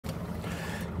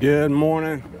Good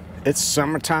morning. It's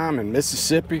summertime in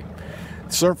Mississippi.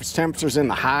 Surface temperatures in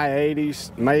the high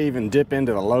 80s, may even dip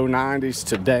into the low 90s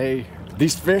today.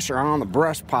 These fish are on the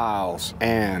brush piles,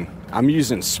 and I'm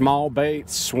using small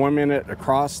baits, swimming it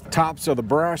across the tops of the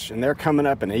brush, and they're coming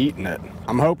up and eating it.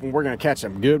 I'm hoping we're gonna catch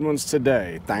some good ones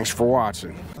today. Thanks for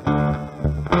watching.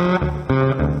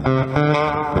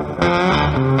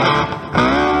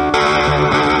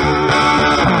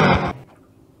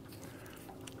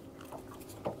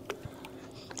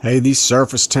 Hey, these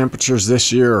surface temperatures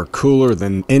this year are cooler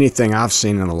than anything I've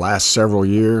seen in the last several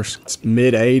years. It's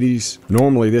mid 80s.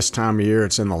 Normally this time of year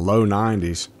it's in the low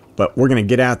 90s. But we're gonna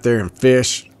get out there and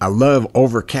fish. I love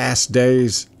overcast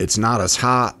days. It's not as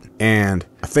hot, and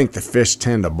I think the fish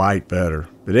tend to bite better.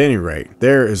 But at any rate,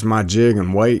 there is my jig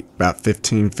and weight, about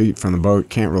 15 feet from the boat.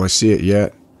 Can't really see it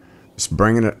yet. Just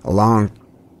bringing it along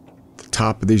the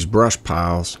top of these brush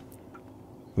piles.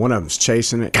 One of them's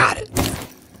chasing it. Got it.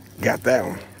 Got that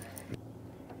one.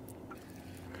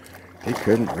 He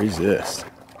couldn't resist.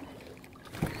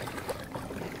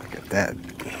 Look at that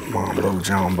mambo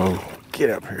jumbo.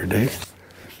 Get up here, dude.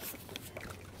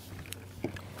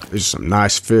 These are some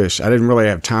nice fish. I didn't really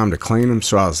have time to clean them,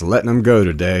 so I was letting them go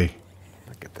today.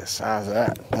 Look at the size of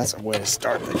that. That's a way to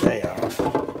start the day off.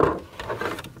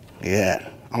 Yeah,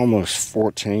 almost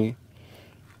 14.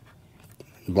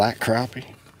 Black crappie.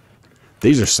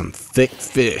 These are some thick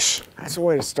fish. That's a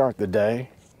way to start the day.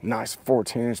 Nice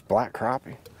 14-inch black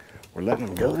crappie. We're letting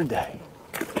them go today.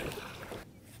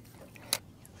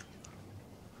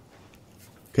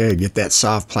 Okay, get that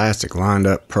soft plastic lined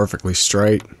up perfectly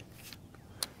straight.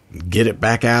 Get it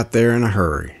back out there in a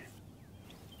hurry.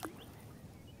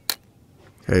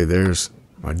 Okay, there's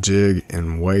my jig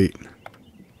and weight.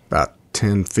 About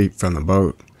 10 feet from the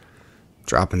boat.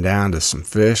 Dropping down to some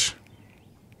fish.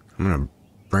 I'm gonna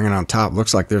bring it on top.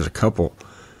 Looks like there's a couple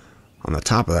on the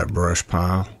top of that brush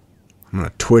pile. I'm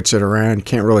gonna twitch it around.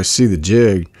 Can't really see the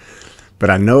jig, but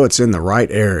I know it's in the right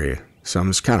area. So I'm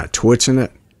just kind of twitching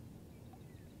it.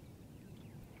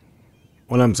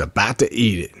 One of them's about to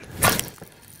eat it.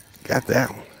 Got that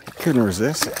one. Couldn't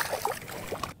resist it.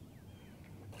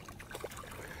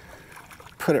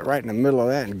 Put it right in the middle of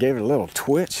that and gave it a little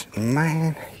twitch.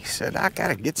 Man, he said, I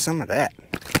gotta get some of that.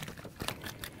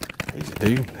 Easy,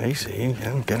 dude. Easy.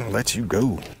 I'm gonna let you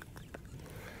go.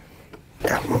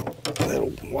 Got my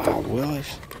little wild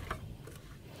willies.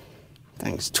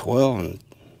 Thing's 12 and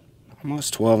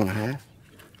almost 12 and a half.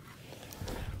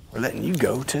 We're letting you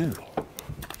go too.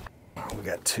 We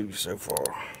got 2 so far.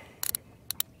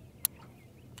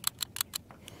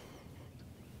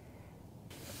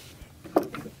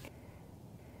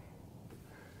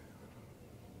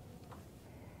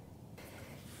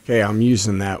 Okay, I'm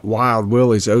using that Wild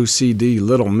Willie's OCD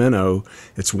Little Minnow.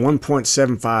 It's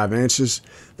 1.75 inches.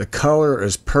 The color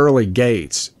is Pearly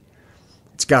Gates.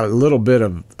 It's got a little bit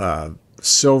of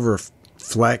silver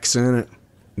flecks in it.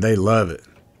 They love it.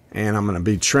 And I'm going to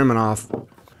be trimming off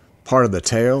part of the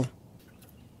tail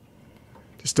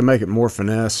just to make it more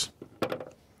finesse.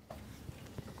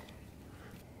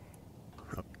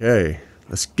 Okay,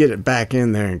 let's get it back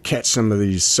in there and catch some of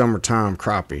these summertime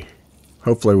crappie.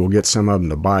 Hopefully we'll get some of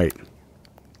them to bite.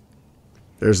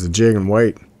 There's the jig and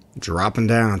weight, dropping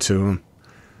down to them.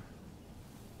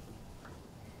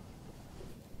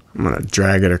 I'm gonna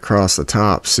drag it across the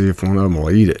top, see if one of them will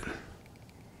eat it.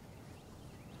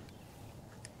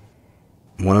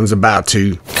 One of them's about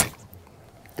to.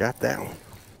 Got that one.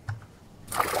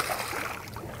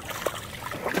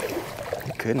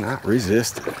 He could not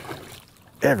resist it.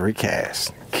 Every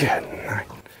cast. Good night.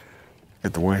 Look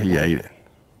at the way he ate it.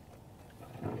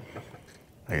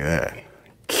 Look at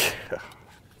that.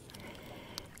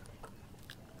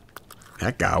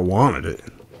 That guy wanted it.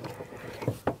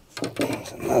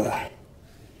 There's another.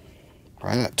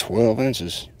 Right at 12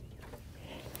 inches.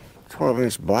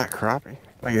 12-inch black crappie.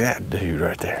 Look at that dude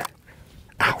right there.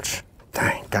 Ouch.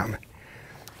 Dang, got me.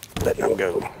 Letting him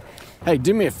go. Hey,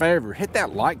 do me a favor. Hit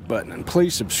that like button and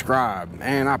please subscribe.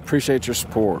 Man, I appreciate your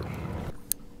support.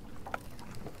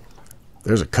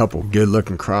 There's a couple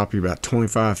good-looking crappie about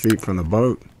 25 feet from the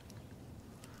boat.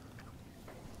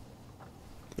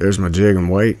 There's my jig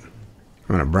and weight.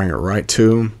 I'm gonna bring it right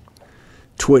to him.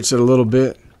 Twitch it a little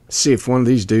bit. See if one of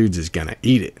these dudes is gonna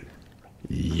eat it.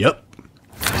 Yup.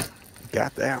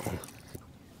 Got that one.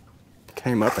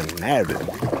 Came up and nabbed it.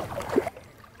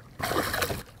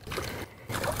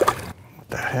 What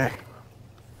the heck?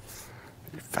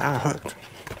 You foul hooked.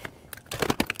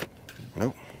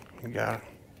 Nope, you got it.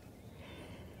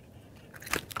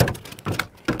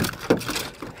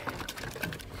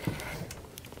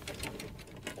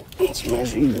 Let's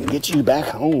measure you and get you back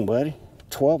home, buddy.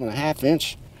 12.5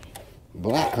 inch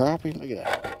Black crappie, look at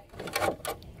that.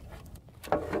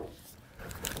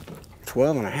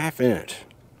 12.5 inch.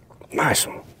 Nice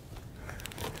one.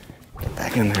 Get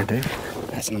back in there, dude.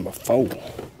 That's number 4.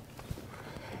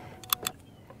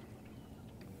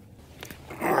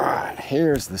 Alright,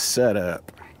 here's the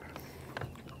setup.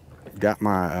 Got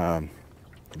my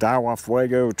Daiwa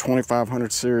Fuego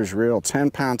 2500 series reel,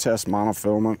 10-pound test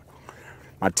monofilament,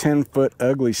 my 10-foot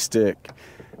ugly stick,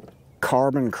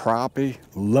 carbon crappie,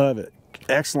 love it.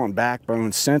 Excellent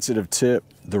backbone, sensitive tip.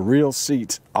 The reel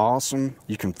seat's awesome.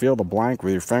 You can feel the blank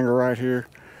with your finger right here.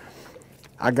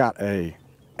 I got a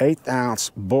 1/8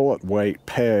 ounce bullet weight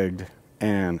pegged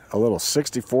and a little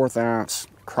 64th ounce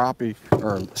crappie,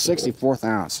 or 64th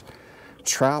ounce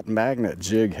trout magnet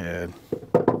jig head.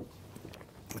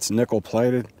 It's nickel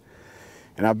plated,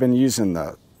 and I've been using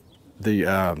the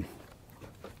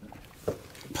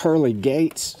Pearly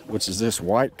Gates, which is this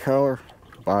white color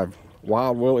by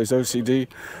Wild Willie's OCD,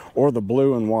 or the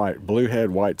blue and white, blue head,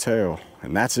 white tail,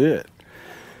 and that's it.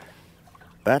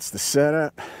 That's the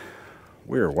setup.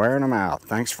 We're wearing them out.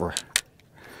 Thanks for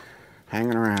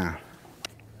hanging around.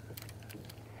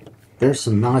 There's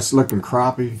some nice looking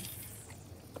crappie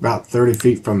about 30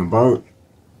 feet from the boat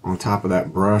on top of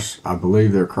that brush. I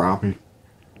believe they're crappie.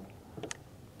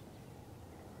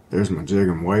 There's my jig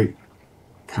and weight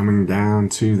coming down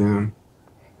to them.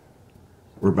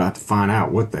 We're about to find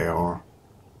out what they are.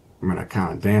 I'm going to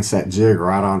kind of dance that jig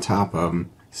right on top of them,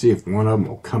 see if one of them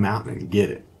will come out and get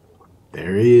it.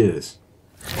 There he is.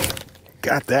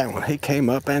 Got that one. He came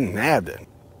up and nabbed it.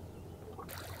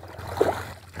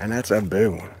 And that's a big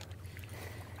one.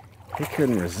 He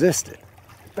couldn't resist it.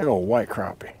 Big old white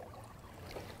crappie.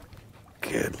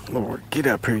 Good Lord, get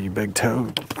up here, you big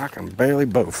toad. I can barely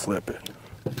boat flip it.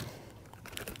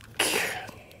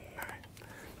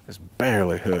 Just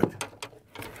barely hooked.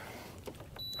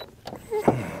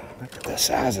 Look at the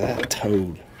size of that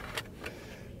toad.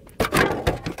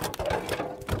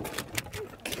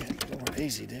 Good Lord,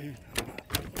 easy, dude.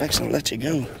 I'm fixing to let you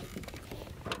go.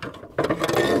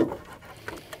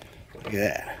 Look at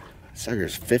that.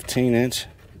 Sucker's 15-inch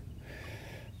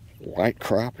white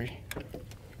crappie.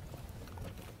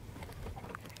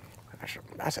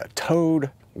 That's a toad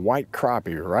white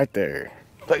crappie right there.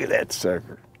 Look at that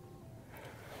sucker.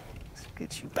 Let's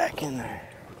get you back in there.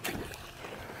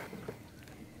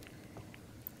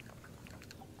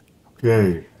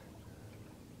 Okay,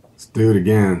 let's do it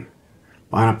again.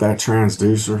 Line up that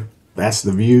transducer. That's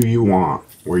the view you want,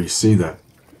 where you see the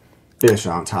fish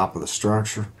on top of the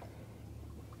structure.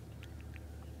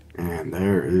 And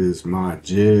there is my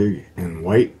jig and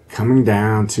weight coming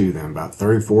down to them, about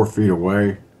 34 feet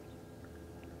away.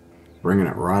 Bringing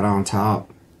it right on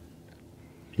top.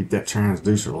 Keep that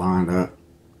transducer lined up.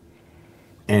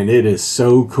 And it is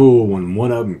so cool when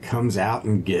one of them comes out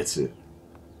and gets it.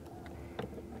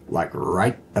 Like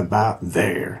right about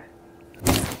there.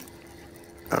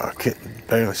 Oh, I couldn't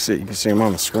barely see it. You can see him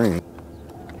on the screen.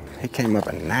 He came up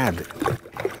and nabbed it.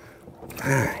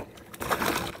 Dang.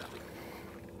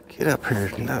 Get up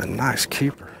here, another nice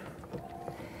keeper.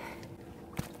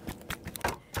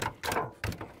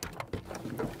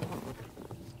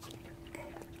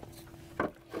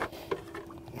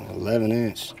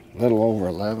 11-inch, a little over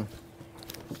 11.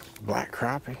 Black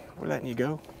crappie, we're letting you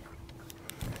go.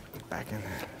 Back in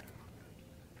there.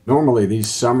 Normally these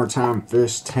summertime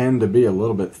fish tend to be a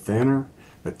little bit thinner,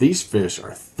 but these fish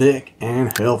are thick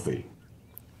and healthy.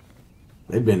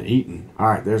 They've been eating. All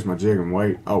right, there's my jig and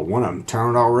weight. Oh, one of them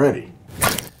turned already.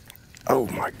 Oh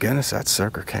my goodness, that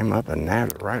sucker came up and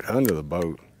nabbed it right under the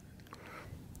boat.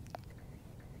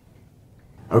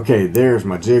 Okay, there's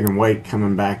my jig and weight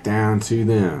coming back down to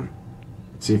them.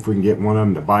 See if we can get one of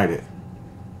them to bite it.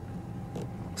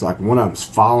 Looks like one of them's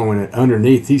following it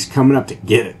underneath. He's coming up to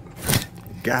get it.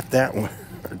 Got that one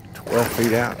 12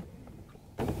 feet out.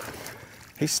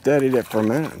 He studied it for a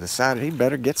minute and decided he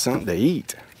better get something to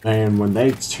eat. And when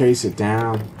they chase it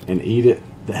down and eat it,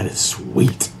 that is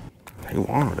sweet. He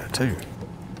wanted it too.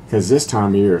 Because this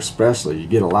time of year especially, you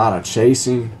get a lot of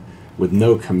chasing with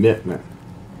no commitment.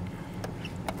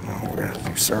 Oh, we're going to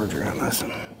do surgery on this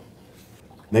one.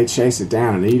 They chase it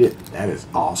down and eat it, that is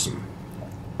awesome.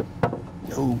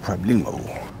 No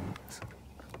problemo.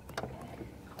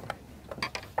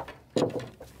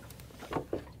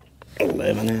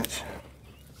 $11-inch.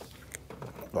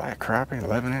 Black crappie,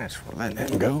 11-inch. We're letting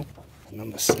him go.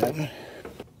 Number 7.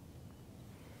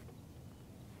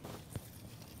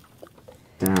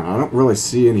 Now, I don't really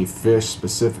see any fish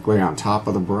specifically on top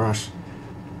of the brush,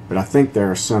 but I think there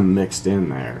are some mixed in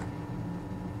there.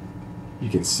 You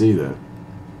can see the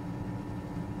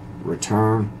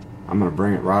return. I'm gonna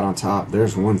bring it right on top.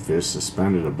 There's one fish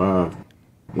suspended above.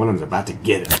 One of them's about to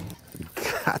get it.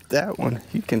 Got that one.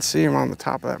 You can see him on the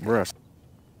top of that brush.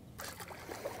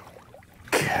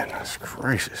 Goodness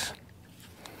gracious.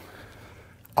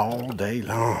 All day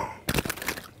long.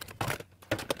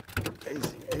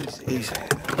 Easy, easy, easy.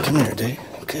 Come here, dude.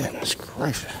 Goodness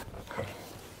gracious.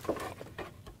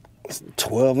 It's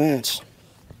 12-inch.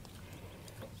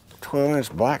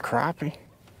 12-inch black crappie.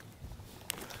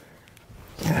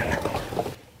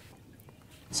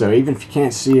 So even if you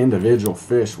can't see individual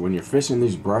fish, when you're fishing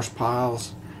these brush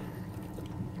piles,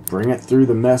 bring it through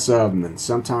the mess of them, and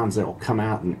sometimes they'll come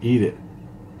out and eat it.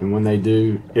 And when they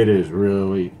do, it is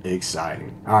really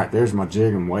exciting. All right, there's my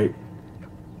jig and weight.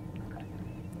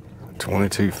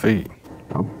 22 feet.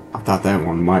 Oh, I thought that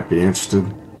one might be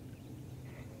interested.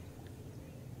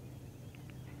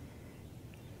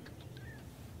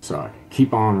 So I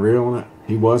keep on reeling it.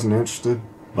 He wasn't interested,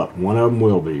 but one of them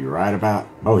will be right about.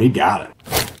 Oh, he got it.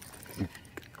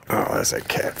 Oh, that's a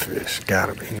catfish.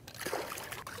 Gotta be.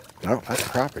 No, that's a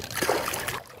crappie.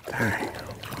 Dang.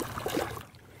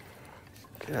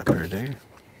 Get up here, dude.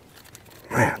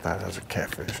 Man, I thought that was a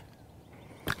catfish.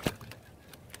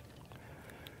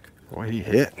 Boy, he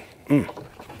hit.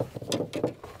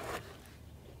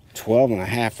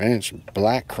 12.5-inch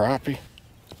black crappie.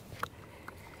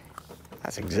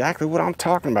 That's exactly what I'm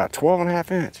talking about.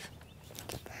 12.5-inch.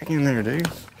 Get back in there, dude.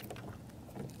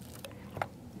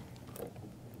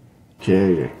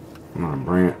 Okay, I'm gonna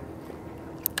bring it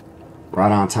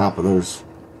right on top of those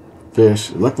fish.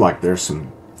 It looked like there's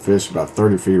some fish about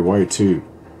 30 feet away too.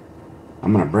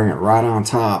 I'm gonna bring it right on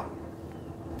top.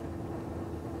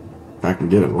 If I can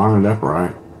get it lined up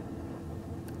right.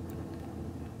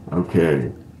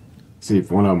 Okay, see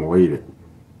if one of them will eat it.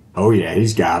 Oh yeah,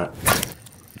 he's got it.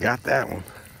 Got that one.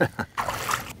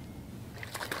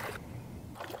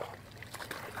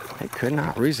 He could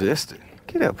not resist it.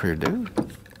 Get up here, dude.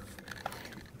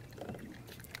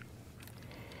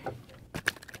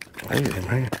 Hey,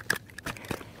 man.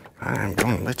 I'm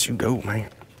gonna let you go, man.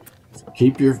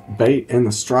 Keep your bait in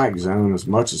the strike zone as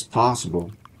much as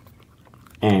possible,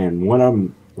 and one of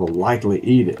them will likely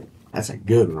eat it. That's a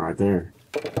good one right there.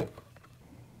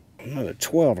 Another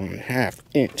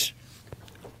 12.5-inch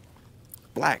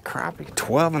black crappie.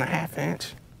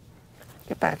 12.5-inch.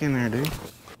 Get back in there, dude.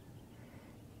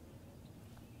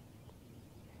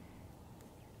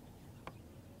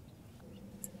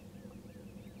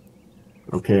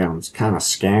 Okay, I'm just kind of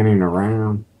scanning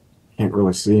around. Can't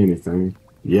really see anything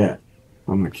yet.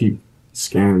 I'm gonna keep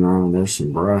scanning around. There's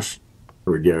some brush.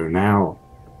 Here we go. Now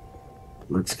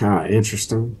looks kind of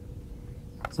interesting.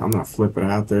 So I'm gonna flip it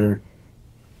out there.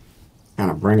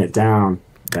 Kind of bring it down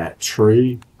that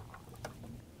tree,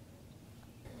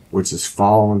 which is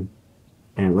fallen,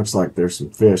 and it looks like there's some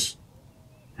fish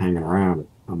hanging around it.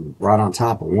 I'm right on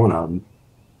top of one of them.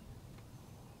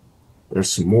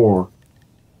 There's some more.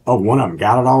 Oh, one of them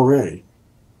got it already.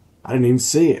 I didn't even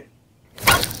see it.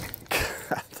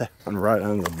 Got that one right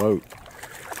under the boat.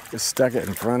 Just stuck it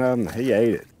in front of him. He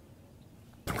ate it.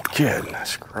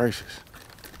 Goodness gracious.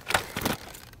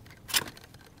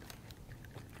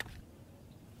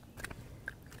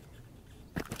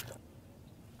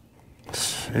 Let's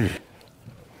see.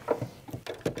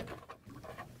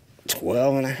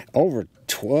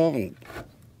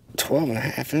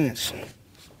 12.5 inch.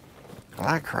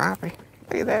 Black crappie.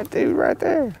 Look at that dude right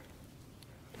there.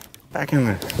 Back in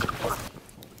there.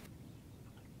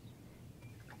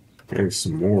 There's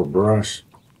some more brush.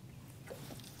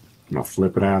 I'm gonna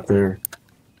flip it out there.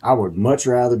 I would much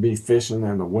rather be fishing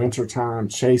in the winter time,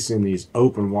 chasing these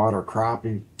open water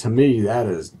crappie. To me, that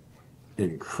is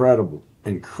incredible,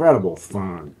 incredible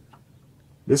fun.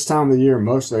 This time of the year,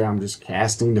 mostly I'm just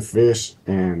casting the fish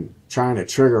and trying to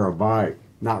trigger a bite,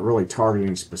 not really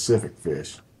targeting specific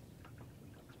fish.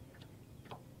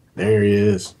 There he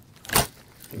is.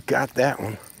 Got that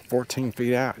one. 14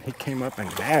 feet out. He came up and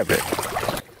grabbed it.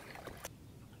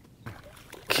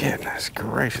 Goodness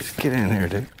gracious. Get in there,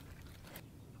 dude.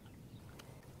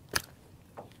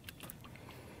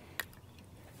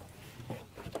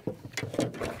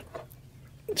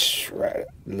 It's right, a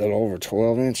little over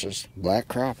 12 inches. Black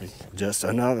crappie. Just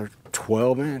another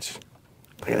 12-inch.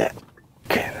 Look at that.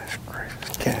 Goodness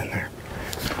gracious. Get in there.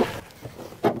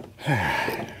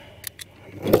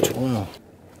 12.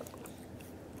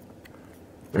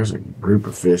 There's a group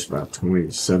of fish about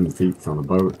 27 feet from the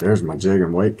boat. There's my jig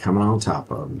and weight coming on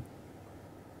top of him.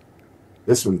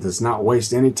 This one does not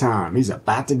waste any time. He's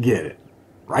about to get it.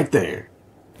 Right there.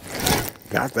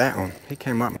 Got that one. He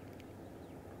came up.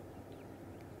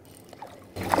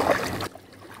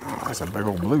 Oh, that's a big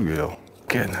old bluegill.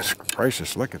 Goodness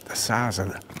gracious, look at the size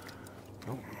of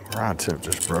Rod tip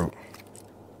just broke.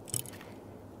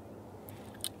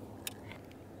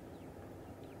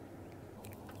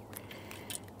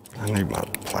 I need my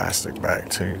plastic bag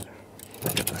too.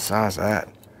 Look at the size of that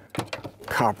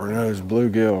copper nose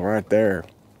bluegill right there.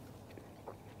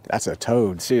 That's a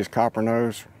toad. See his copper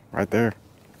nose right there?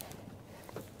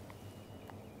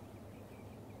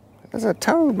 That's a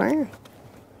toad, man.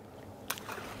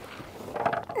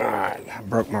 Alright, I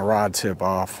broke my rod tip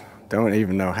off. Don't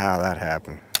even know how that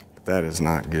happened. But that is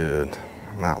not good.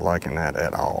 I'm not liking that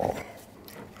at all.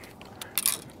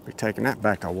 Be taking that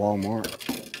back to Walmart.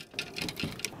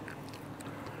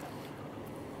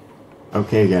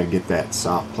 Okay, gotta get that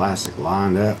soft plastic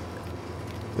lined up.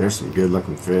 There's some good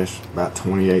looking fish, about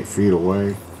 28 feet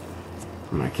away.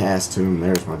 I'm gonna cast to them.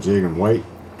 There's my jig and weight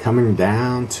coming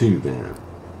down to them.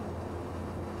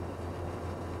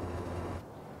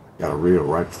 Got a reel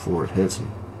right before it hits them.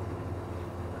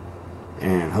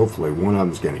 And hopefully one of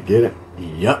them's gonna get it.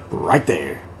 Yup, right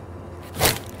there.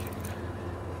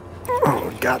 Oh,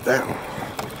 we got that one.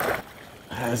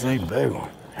 That's a big one.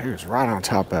 He was right on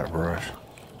top of that brush.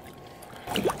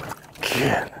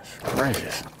 Goodness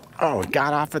gracious. Oh, it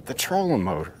got off at the trolling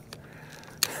motor.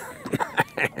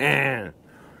 Man.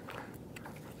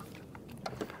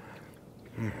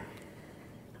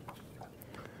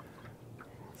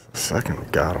 The second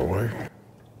it got away.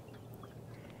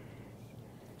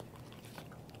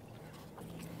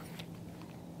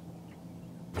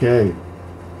 Okay,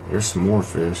 there's some more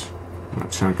fish. I'm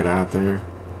gonna chunk it out there.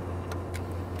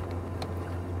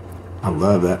 I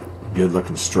love that good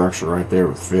looking structure right there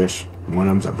with fish. One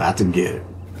of them's about to get it.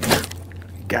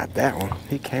 Got that one.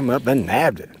 He came up and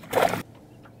nabbed it.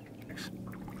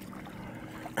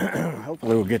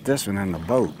 Hopefully we'll get this one in the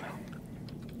boat.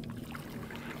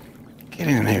 Get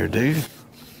in here, dude.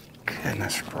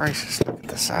 Goodness gracious, look at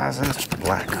the size of this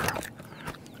black crappie.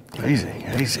 Easy,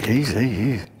 easy, easy,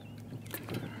 easy.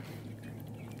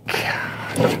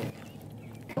 God.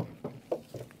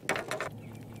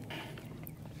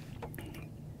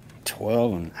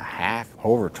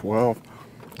 Over 12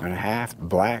 and a half,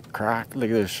 black crappie.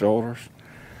 Look at his shoulders.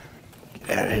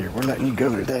 Get out of here, we're letting you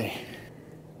go today.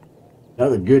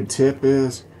 Another good tip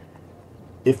is,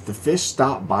 if the fish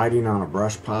stop biting on a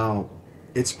brush pile,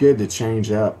 it's good to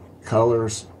change up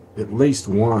colors at least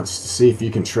once to see if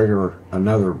you can trigger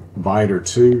another bite or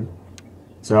two.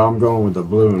 So I'm going with the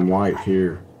blue and white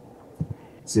here.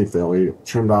 See if they'll eat it.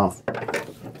 Trimmed off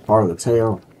part of the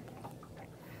tail.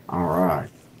 Alright,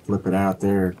 flip it out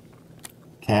there.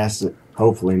 Cast it,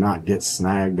 hopefully not get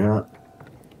snagged up,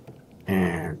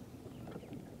 and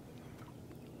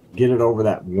get it over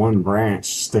that one branch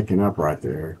sticking up right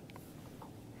there.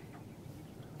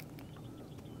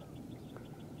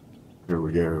 There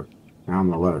we go. Now I'm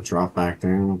gonna let it drop back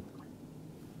down.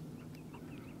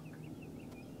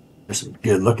 There's some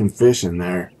good looking fish in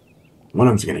there. One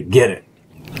of them's gonna get it.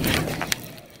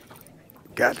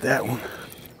 Got that one.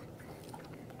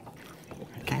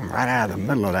 It came right out of the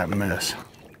middle of that mess.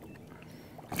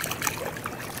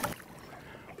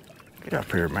 Get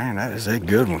up here, man. That is a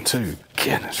good one, too.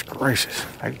 Goodness gracious.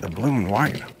 Like the blue and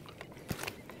white.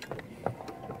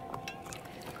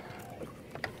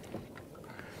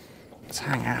 Let's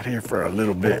hang out here for a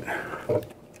little bit. Look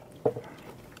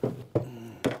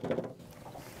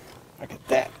at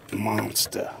that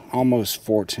monster. Almost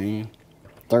 14.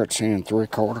 13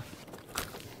 3/4.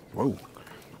 Whoa.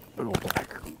 Little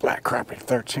black crappie.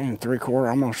 13 3/4.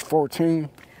 Almost 14.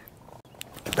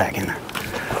 Get back in there.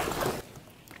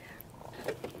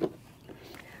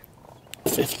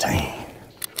 15.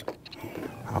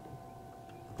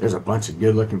 There's a bunch of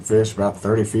good looking fish about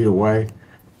 30 feet away.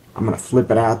 I'm gonna flip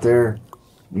it out there.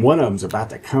 One of them's about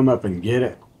to come up and get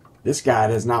it. This guy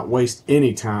does not waste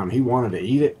any time. He wanted to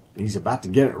eat it. He's about to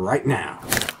get it right now.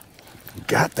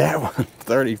 Got that one.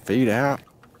 30 feet out.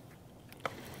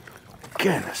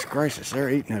 Goodness gracious, they're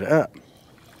eating it up.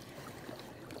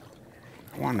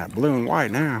 I want that blue and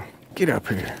white now. Get up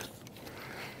here.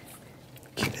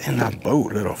 Get in that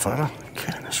boat, little fella.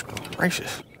 Goodness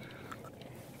gracious.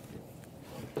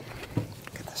 Look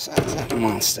at the size of that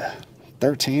monster.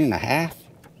 13 and a half.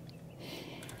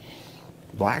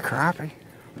 Black crappie.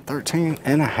 13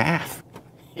 and a half.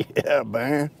 Yeah,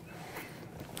 man.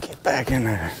 Get back in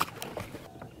there.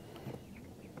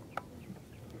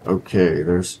 Okay,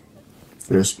 there's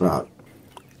fish about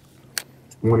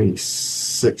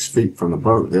 26 feet from the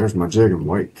boat. There's my jig and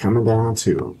weight coming down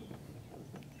to him.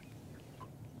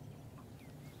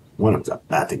 One of them's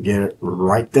about to get it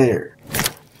right there.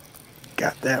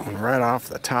 Got that one right off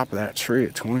the top of that tree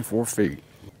at 24 feet.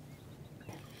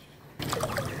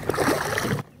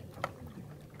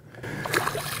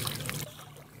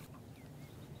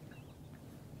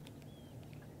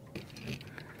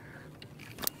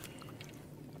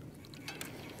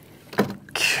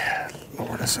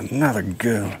 That's another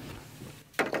good one.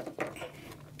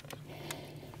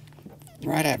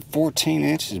 Right at 14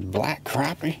 inches black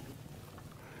crappie.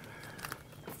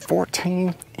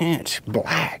 14-inch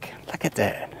black. Look at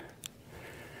that.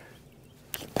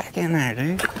 Get back in there,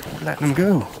 dude. We're letting them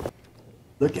go.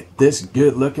 Look at this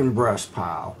good looking brush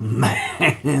pile.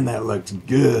 Man, that looks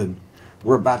good.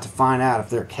 We're about to find out if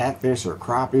they're catfish or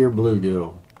crappie or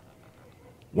bluegill.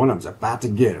 One of them's about to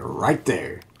get it right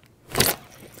there.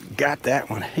 Got that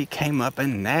one. He came up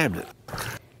and nabbed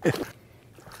it.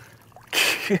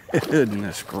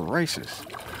 Goodness gracious.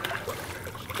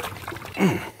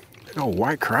 Big old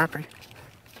white crappie.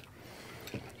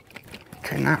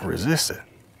 Could not resist it.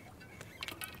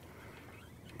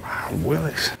 Wow,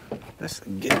 Willis. This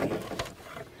is good.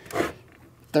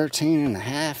 13 and a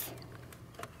half.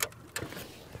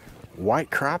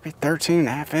 White crappie, 13 and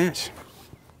a half inch.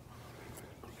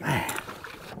 Man.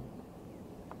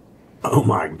 Oh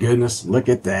my goodness, look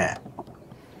at that.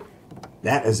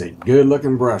 That is a good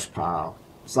looking brush pile.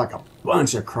 It's like a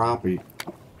bunch of crappie.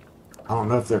 I don't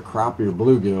know if they're crappie or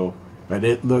bluegill, but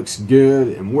it looks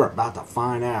good and we're about to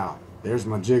find out. There's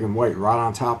my jig and weight right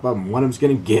on top of them. One of them's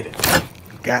gonna get it.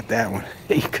 Got that one.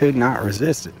 He could not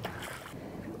resist it.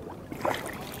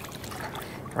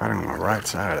 Right on the right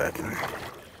side of that thing.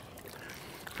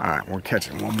 All right, we're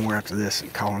catching one more after this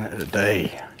and calling it a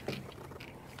day.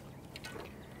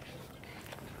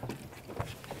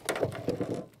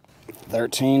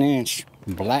 "13-inch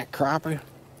black crappie."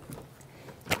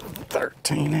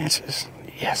 13 inches.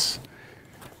 Yes.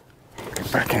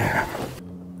 Get back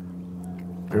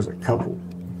in. There's a couple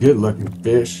good looking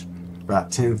fish about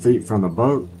 10 feet from the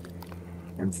boat,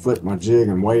 and flip my jig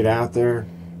and weight out there.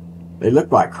 They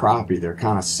look like crappie. They're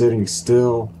kind of sitting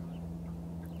still.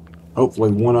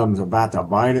 Hopefully one of them's about to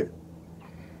bite it.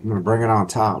 I'm gonna bring it on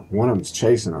top. One of them's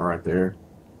chasing it right there.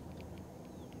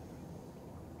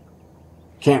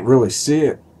 Can't really see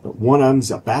it, but one of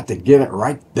them's about to get it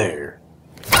right there.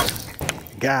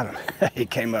 Got him. He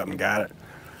came up and got it.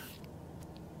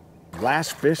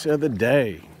 Last fish of the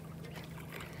day.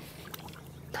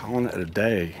 Calling it a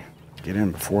day. Get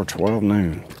in before 12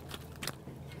 noon.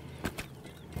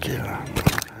 Get him.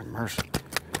 Have mercy.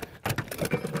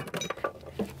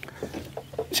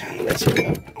 I'm trying to let you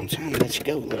go. I'm trying to let you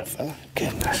go, little fella.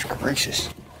 Goodness gracious.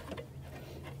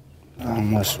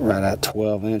 Almost right at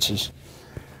 12 inches.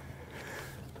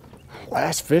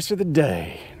 Last fish of the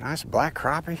day. Nice black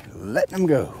crappie. Letting them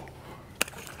go.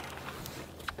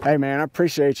 Hey man, I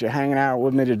appreciate you hanging out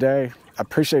with me today. I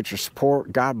appreciate your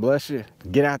support. God bless you.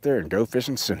 Get out there and go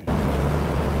fishing soon.